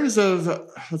terms of,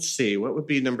 let's see, what would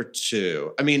be number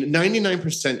 2?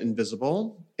 99%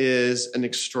 Invisible is an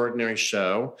extraordinary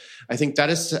show. I think that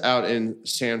is out in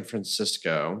San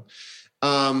Francisco.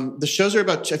 The shows are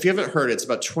about, if you haven't heard it, it's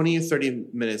about 20 or 30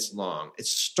 minutes long. It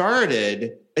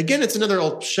started, again, it's another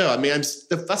old show.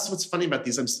 That's what's funny about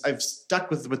these. I've stuck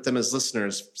with them as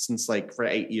listeners since for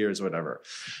 8 years or whatever.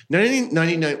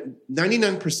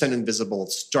 99% Invisible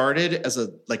started as a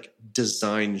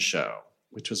design show,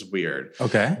 which was weird.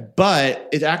 Okay. But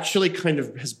it actually kind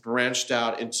of has branched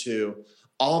out into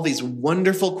all these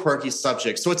wonderful, quirky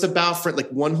subjects. So it's about,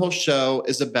 one whole show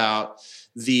is about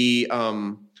the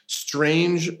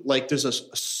strange, there's a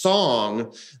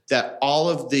song that all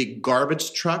of the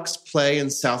garbage trucks play in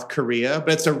South Korea,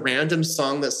 but it's a random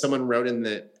song that someone wrote in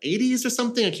the 80s or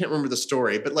something. I can't remember the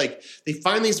story, but they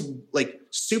find these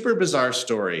super bizarre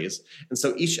stories. And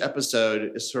so each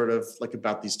episode is sort of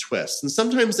about these twists. And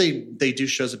sometimes they do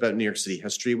shows about New York City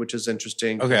history, which is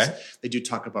interesting. Okay. They do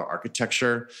talk about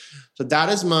architecture. So that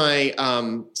is my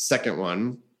second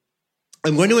one.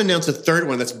 I'm going to announce a third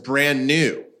one that's brand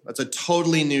new. That's a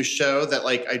totally new show that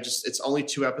it's only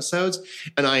 2 episodes,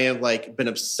 and I have been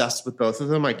obsessed with both of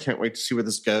them. I can't wait to see where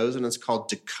this goes. And it's called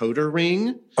Decoder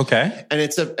Ring. Okay. And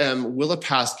it's Willa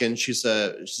Paskin. She's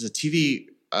a TV,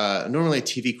 normally a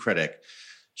TV critic.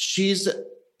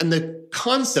 And the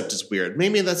concept is weird.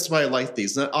 Maybe that's why I like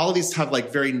these. Not all of these have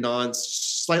very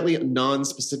slightly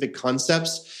non-specific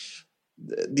concepts.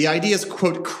 The idea is,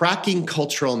 quote, cracking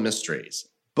cultural mysteries.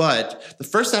 But the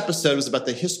first episode was about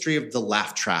the history of the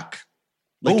laugh track.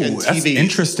 Oh, that's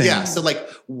interesting. Yeah. So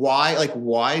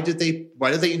why did they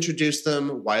introduce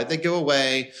them? Why did they go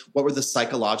away? What were the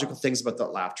psychological things about the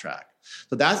laugh track?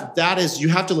 So that is, you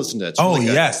have to listen to it. It's really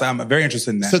good. Yes. I'm very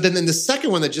interested in that. So then the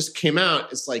second one that just came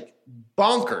out is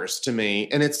bonkers to me.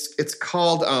 And it's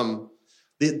called,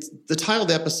 the title of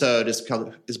the episode is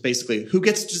basically Who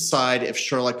Gets to Decide If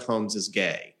Sherlock Holmes is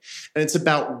Gay? And it's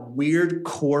about weird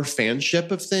core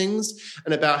fanship of things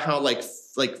and about how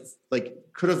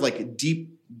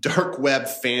deep dark web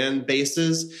fan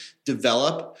bases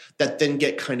develop that then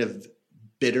get kind of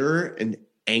bitter and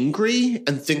angry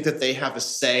and think that they have a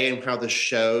say in how this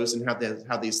shows and how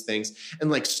these things.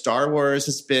 And Star Wars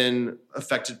has been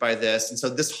affected by this. And so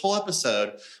this whole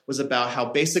episode was about how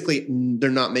basically they're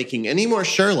not making any more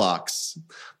Sherlocks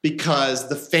because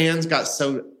the fans got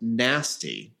so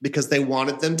nasty because they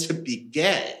wanted them to be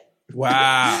gay.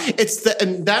 Wow.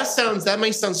 And that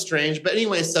may sound strange, but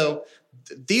anyway, so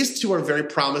these 2 are very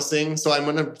promising. So I'm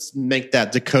going to make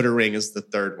that Decoder Ring as the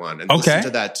third one and listen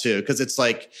to that too. Cause it's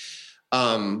I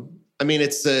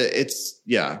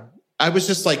was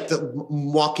just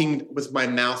walking with my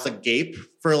mouth agape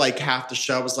for half the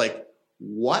show. I was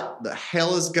what the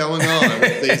hell is going on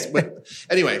with these?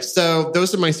 Anyway, so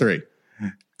those are my 3.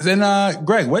 Then,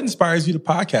 Greg, what inspires you to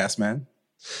podcast, man?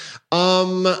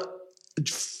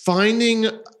 finding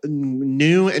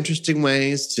new, interesting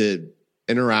ways to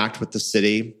interact with the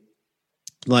city.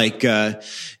 Like,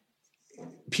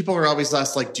 people are always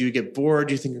asked, like, do you get bored?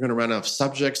 Do you think you're going to run out of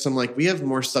subjects? I'm like, we have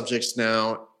more subjects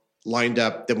now lined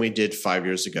up than we did 5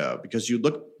 years ago, because you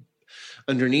look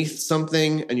underneath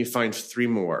something and you find 3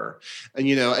 more. And,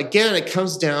 again, it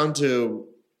comes down to,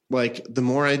 like, the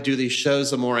more I do these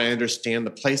shows, the more I understand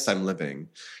the place I'm living.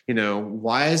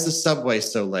 Why is the subway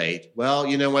so late? Well,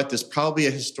 you know what? There's probably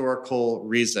a historical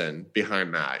reason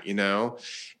behind that,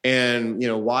 And,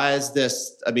 why is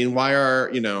this? I mean, why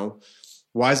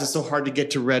is it so hard to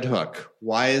get to Red Hook?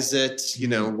 Why is it,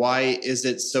 why is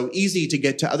it so easy to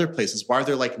get to other places? Why are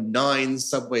there like 9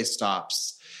 subway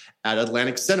stops at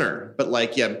Atlantic Center, but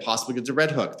impossible to get to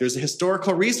Red Hook? There's a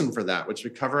historical reason for that, which we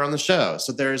cover on the show.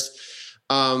 So there's,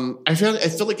 I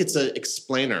feel like it's an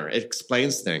explainer. It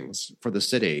explains things for the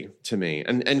city to me,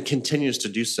 and continues to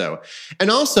do so. And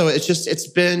also, it's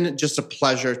been just a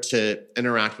pleasure to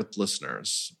interact with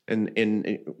listeners in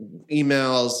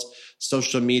emails,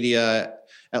 social media,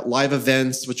 at live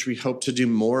events, which we hope to do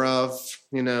more of.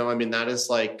 That is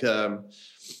like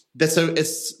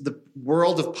it's the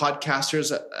world of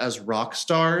podcasters as rock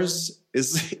stars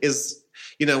is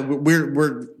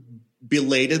we're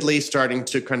belatedly starting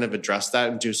to kind of address that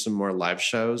and do some more live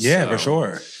shows. Yeah, for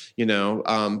sure.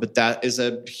 But that is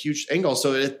a huge angle.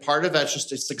 So part of that's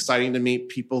just, it's exciting to meet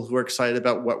people who are excited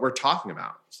about what we're talking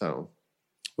about. So,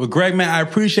 well, Greg, man, I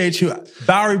appreciate you.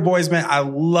 Bowery Boys, man, I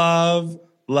love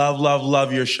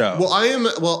your show. Well,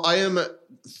 I am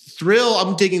thrilled.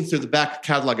 I'm digging through the back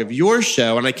catalog of your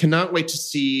show, and I cannot wait to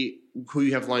see who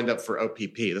you have lined up for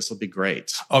OPP. This will be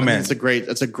great. Oh, man. It's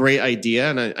a great idea,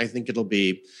 and I think it'll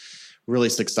be really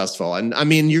successful. And I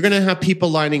mean, you're going to have people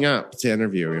lining up to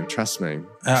interview you. Trust me.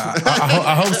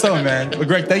 I hope so, man. Well,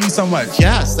 Greg, thank you so much.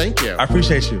 Yes, thank you. I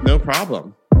appreciate you. No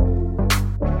problem.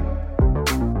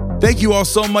 Thank you all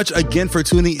so much again for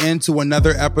tuning in to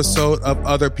another episode of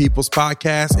Other People's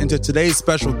Podcast, and to today's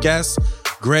special guest,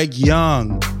 Greg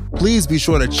Young. Please be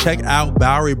sure to check out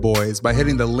Bowery Boys by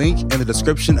hitting the link in the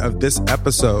description of this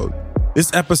episode.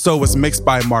 This episode was mixed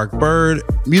by Mark Bird.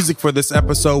 Music for this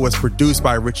episode was produced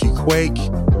by Richie Quake.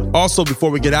 Also,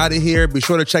 before we get out of here, be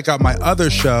sure to check out my other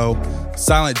show,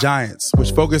 Silent Giants,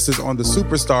 which focuses on the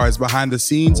superstars behind the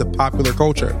scenes of popular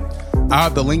culture. I'll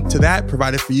have the link to that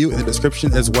provided for you in the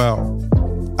description as well.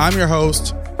 I'm your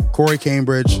host, Corey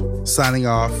Cambridge, signing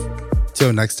off.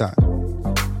 Till next time.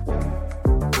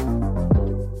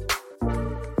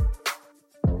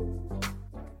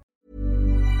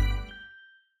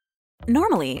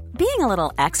 Normally, being a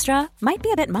little extra might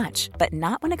be a bit much, but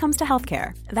not when it comes to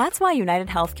healthcare. That's why United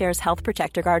Healthcare's Health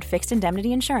Protector Guard fixed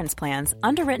indemnity insurance plans,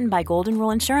 underwritten by Golden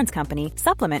Rule Insurance Company,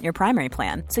 supplement your primary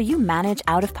plan so you manage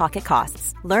out-of-pocket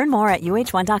costs. Learn more at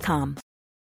UH1.com.